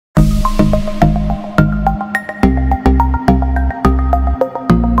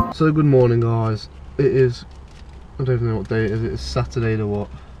So good morning guys, it is, I don't even know what day it is, it's Saturday the what?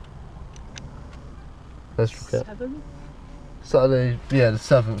 Let's forget. 7? Saturday, yeah the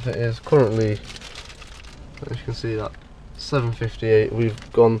 7th it is, currently, as you can see that, 7:58,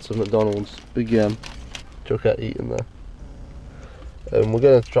 we've gone to McDonald's, Big M, Chuckette eating there. We're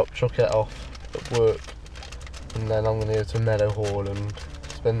going to drop Chuckette off at work and then I'm going to go to Meadow Hall and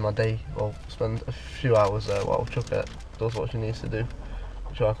spend my day, or spend a few hours there while Chuckette does what she needs to do,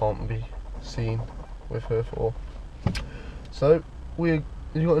 which I can't be seen with her for. So, you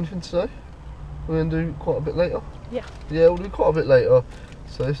got anything to say? We're going to do quite a bit later? Yeah. Yeah, we'll do quite a bit later.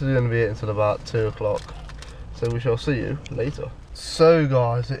 So this is going to be it until about 2 o'clock. So we shall see you later. So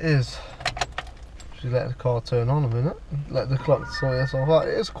guys, it is, just let the car turn on a minute, let the clock sort itself out.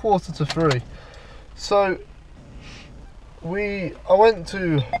 It is 2:45. So, I went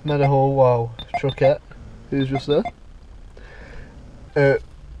to Meadow Hall while Chuckette, who's just there,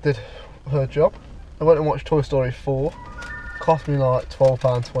 did her job. I went and watched Toy Story 4. Cost me like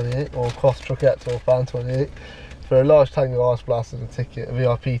 £12.28, or cost Chuckette £12.28 for a large Tango Ice Blast and a ticket, a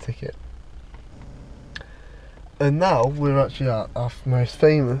VIP ticket. And now we're actually at our most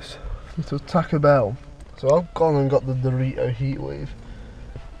famous little Taco Bell. So I've gone and got the Dorito Heatwave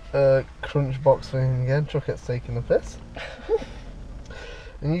crunch box thing again. Chuckette's taking the piss.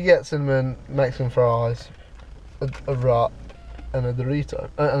 And you get cinnamon Mexican fries, a wrap, and a Dorito,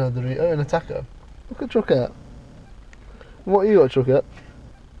 and a taco. Look at Chuckette. What you got, Chuckette?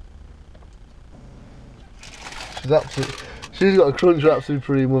 She's got a Crunch Wrap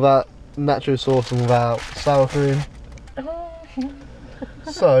Supreme without nacho sauce and without sour cream.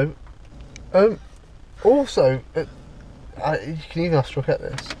 So, also, you can even ask Chuckette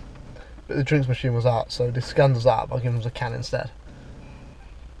this, but the drinks machine was out, so they scanned us out by giving us a can instead.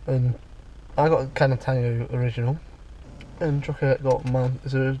 And I got a can of Tango Original, and Chuckette got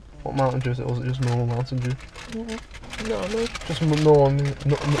what Mountain Dew is it, or was it just normal Mountain Dew? No, just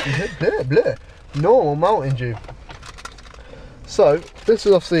normal Mountain Dew. So, this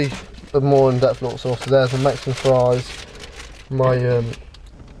is obviously a more in-depth look, so obviously there's the Mexican fries, my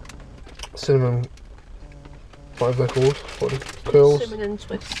cinnamon, whatever they're called, what are they? Curls? Cinnamon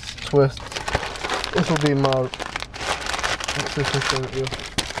twists. Twists. This will be my, what's this one?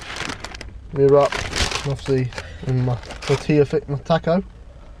 My wrap, obviously, in my tortilla fit, my taco.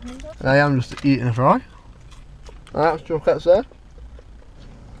 And I am just eating a fry. That's Chuckette's there.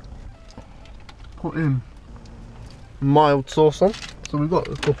 Put in mild sauce on. So we've got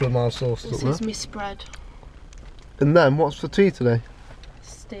a couple of mild sauces up there. This is my spread. And then, what's for tea today?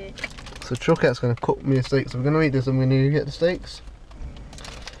 Steak. So Chuckette's going to cook me a steak. So we're going to eat this and we're going to get the steaks.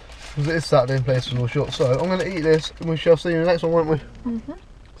 Because it is Saturday and places will shut. So I'm going to eat this and we shall see you in the next one, won't we?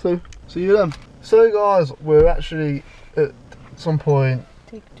 So, see you then. So guys, we're actually at some point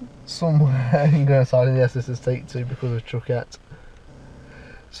somewhere in Guernsey, and yes, this is take 2 because of Chuckette.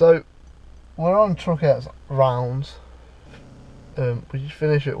 So we're on Chuckette's rounds. We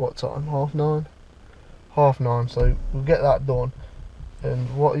finish at what time? 9:30? 9:30. So we'll get that done. And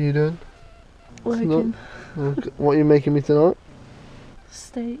what are you doing? Working. What are you making me tonight?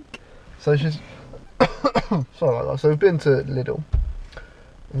 Steak. So she's sorry about that. So we've been to Lidl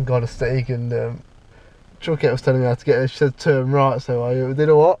and got a steak, and Chuckette was telling me how to get it. She said turn right, so I did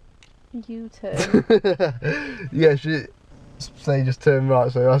a what? U-turn. Yeah, she say just turn right,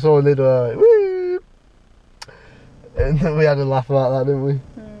 so I saw a Lidl, woo! And then we had a laugh about that, didn't we?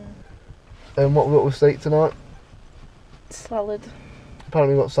 And what we got with steak tonight? Salad.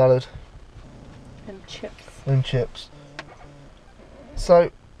 Apparently we got salad. And chips. And chips.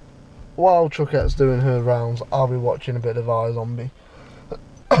 So, while Chuckette's doing her rounds, I'll be watching a bit of iZombie.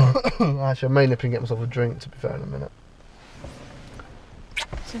 Actually, I may nip and get myself a drink, to be fair, in a minute.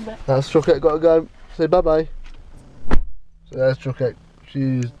 That's Chuckette, gotta go. Say bye bye. So there's Chuckette.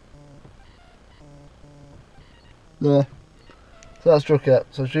 She's there. So that's Chuckette.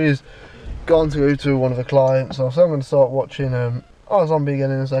 So she's gone to go to one of the clients. So I'm going to start watching iZombie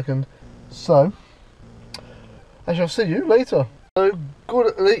again in a second. So I shall see you later. So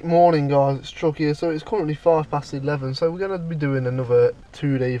good late morning, guys. It's Chuck here. So it's currently 11:05. So we're going to be doing another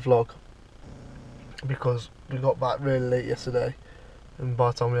 2-day vlog because we got back really late yesterday. And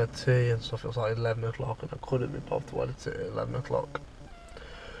by the time we had tea and stuff, it was like 11 o'clock, and I couldn't be bothered to edit it at 11 o'clock.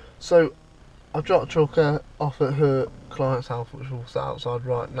 So I've dropped Chuckette off at her client's house, which we'll sit outside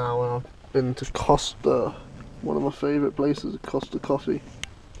right now, and I've been to Costa, one of my favourite places, Costa Coffee,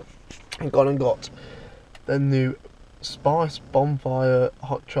 and gone and got their new Spice Bonfire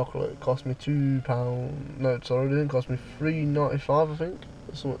hot chocolate. It cost me £2, no sorry, it didn't cost me £3.95 I think,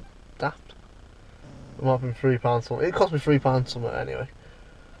 or something daft. It might have been £3 something. It cost me £3 something anyway.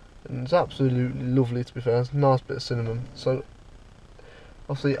 and it's absolutely lovely, to be fair. It's a nice bit of cinnamon. So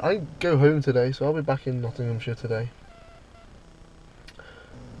obviously I go home today, so I'll be back in Nottinghamshire today.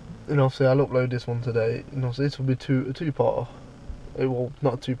 And obviously I'll upload this one today, and obviously this will be a two-parter. Well,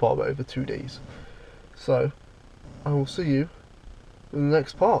 not a two-part, but over 2 days. So I will see you in the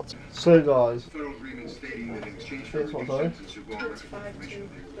next part. So guys, it's what, sorry?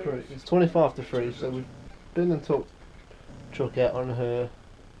 3. It's 25 to 3, so we've been and took Chuckette on her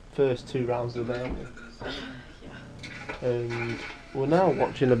first 2 rounds of the day, haven't we? And we're now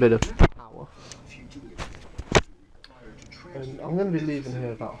watching a bit of Power. And I'm going to be leaving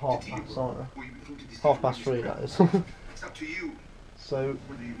here about 3:30, aren't I? 3:30, that is. So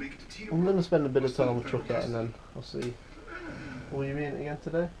I'm going to spend a bit of time with Chuckette, and then I'll see. Will you meet again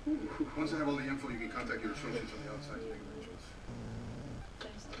today? Once I have all the info, you can contact your associates on the outside to make arrangements.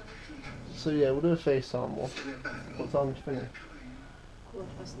 So yeah, we'll do a FaceTime one. What time do you finish?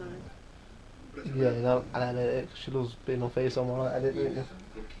 9:15. Yeah, you know, I edit it. She loves being on FaceTime while I edit, don't you?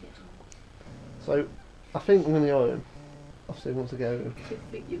 So I think I'm going to go home. Obviously, once I get home. You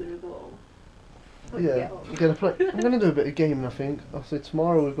think you're going to go home? Yeah, I'm going to play. I'm going to do a bit of gaming, I think. Obviously,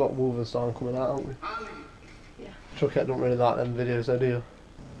 tomorrow we've got Wolfenstein coming out, haven't we? Yeah. Chuckette don't really like them videos, though, do you?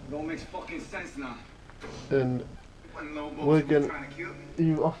 It all makes fucking sense now. And we're going to...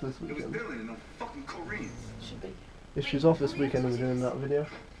 you off this weekend? Billy and no fucking Koreans. Should be. If she's off this weekend, we're doing that video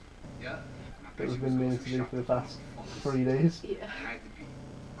Yeah. that we've been meaning to do for the past 3 days. Yeah.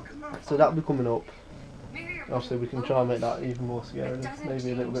 So that'll be coming up. Obviously, we can try and make that even more scary,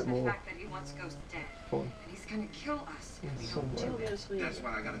 maybe a little bit more fun. He's gonna kill us In if we some don't way. That's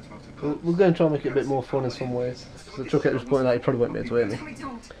why I gotta talk to We're going to try and make it a bit more fun in some ways. So Chuckette was pointing out he probably won't be able to hear me. we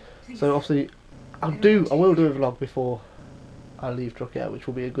don't. So obviously, I will do a vlog before I leave Chuckette, which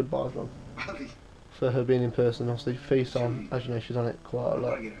will be a goodbye vlog for her being in person. Obviously, FaceTime, as you know, she's on it quite a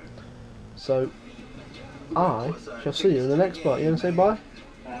lot. So I shall see you in the next part. You gonna say bye?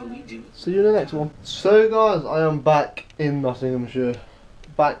 See you in the next one. So guys, I am back in Nottinghamshire,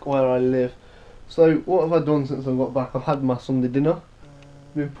 back where I live. So what have I done since I got back? I've had my Sunday dinner,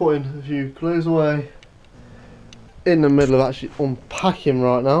 been putting a few clothes away, in the middle of actually unpacking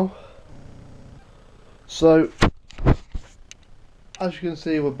right now. So as you can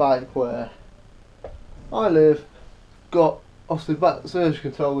see, we're back where I live. Got obviously back, so as you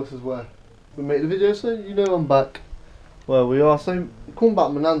can tell, this is where we make the video, so you know I'm back where we are. So come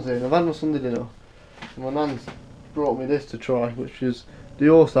back, my nan's here, and I've had my Sunday dinner. My nan's brought me this to try, which is the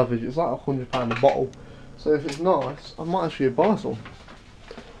All Savage. It's like £100 a bottle. So if it's nice, I might actually buy some.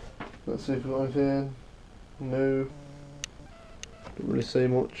 Let's see if we've got anything. No. Don't really say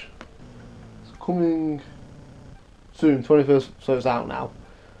much. It's coming soon, 21st, so it's out now.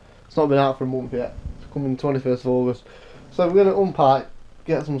 It's not been out for a month yet. It's coming 21st of August. So we're going to unpack,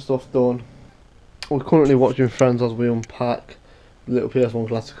 get some stuff done. We're currently watching Friends as we unpack the little PS1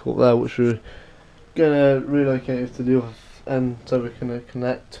 Classic up there, which we're going to relocate it to the other end so we can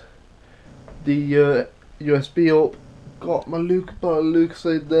connect the USB up. Got my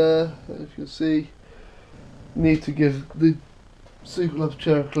Lucozade there, as you can see. Need to give the Superlab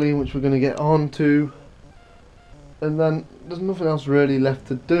chair a clean, which we're going to get on to. And then there's nothing else really left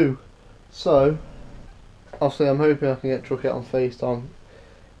to do. So obviously I'm hoping I can get Chuckette on FaceTime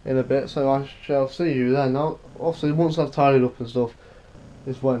in a bit, so I shall see you then. Now obviously once I've tidied up and stuff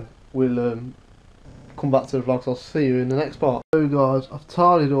is when we'll come back to the vlog, so I'll see you in the next part. So guys, I've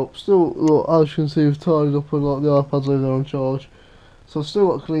tidied up, still look, as you can see we've tidied up and like the iPad's over there on charge. So I've still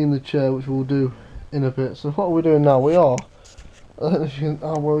got to clean the chair, which we'll do in a bit. So what we're doing now, we are, I don't know if you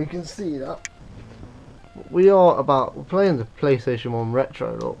can, well you can see that. We're playing the PlayStation 1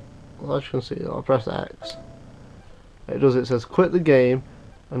 Retro, look. As you can see, I press X. It says quit the game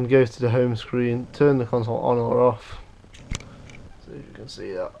and go to the home screen, turn the console on or off. So you can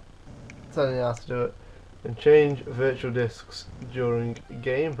see that. Telling you how to do it. And change virtual discs during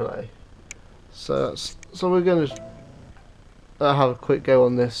gameplay. So we're going to have a quick go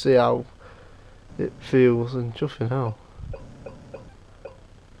on this, see how it feels, and chuffing hell.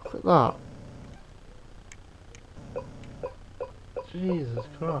 Look at that. Jesus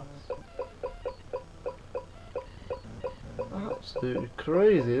Christ. Absolutely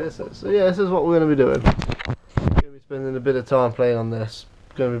crazy, this is. So yeah, this is what we're going to be doing. We're going to be spending a bit of time playing on this.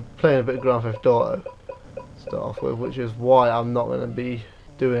 Going to be playing a bit of Grand Theft Auto to start off with, which is why I'm not going to be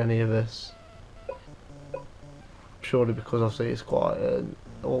doing any of this. Purely because obviously it's quite,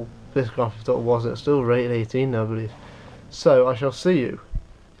 well, this Grand Theft Auto wasn't, it's still rated 18 now, I believe. So I shall see you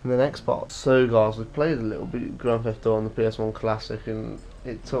in the next part. So guys, we played a little bit of Grand Theft Auto on the PS1 Classic, and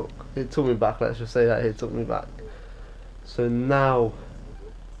it took me back. Let's just say that it took me back. So now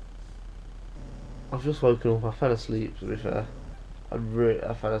I've just woken up. I fell asleep, to be fair.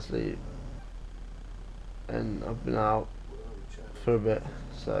 I fell asleep, and I've been out for a bit.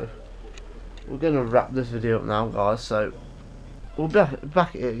 So we're gonna wrap this video up now, guys. So we'll be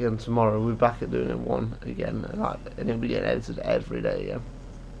back at it again tomorrow. We're back at doing it one again, and it'll be getting edited every day again.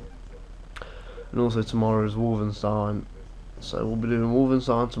 And also tomorrow is Wolfenstein, so we'll be doing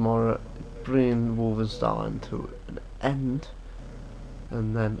Wolfenstein tomorrow, bringing Wolfenstein to an end,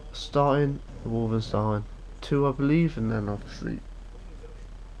 and then starting Wolfenstein 2, I believe, and then obviously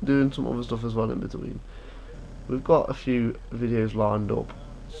doing some other stuff as well in between. We've got a few videos lined up,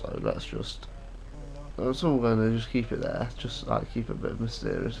 so that's all we're going to just keep it there, just like keep it a bit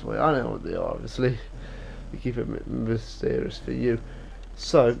mysterious for you. I know what they are, obviously. We keep it mysterious for you.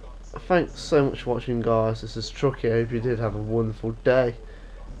 So thanks so much for watching, guys. This is Trucky. I hope you did have a wonderful day,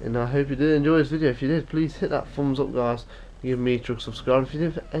 and I hope you did enjoy this video. If you did, please hit that thumbs up, guys. Give me a truck subscribe. If you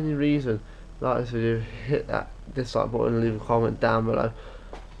did for any reason like this video, hit that dislike button and leave a comment down below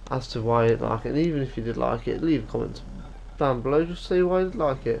as to why you didn't like it. And even if you did like it, leave a comment down below, just say why you did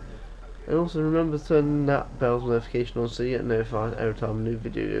like it. And also remember to turn that bell's notification on so you get notified every time a new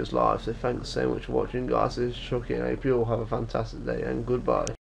video goes live. So thanks so much for watching, guys. This is Chucky, and I hope you all have a fantastic day, and goodbye.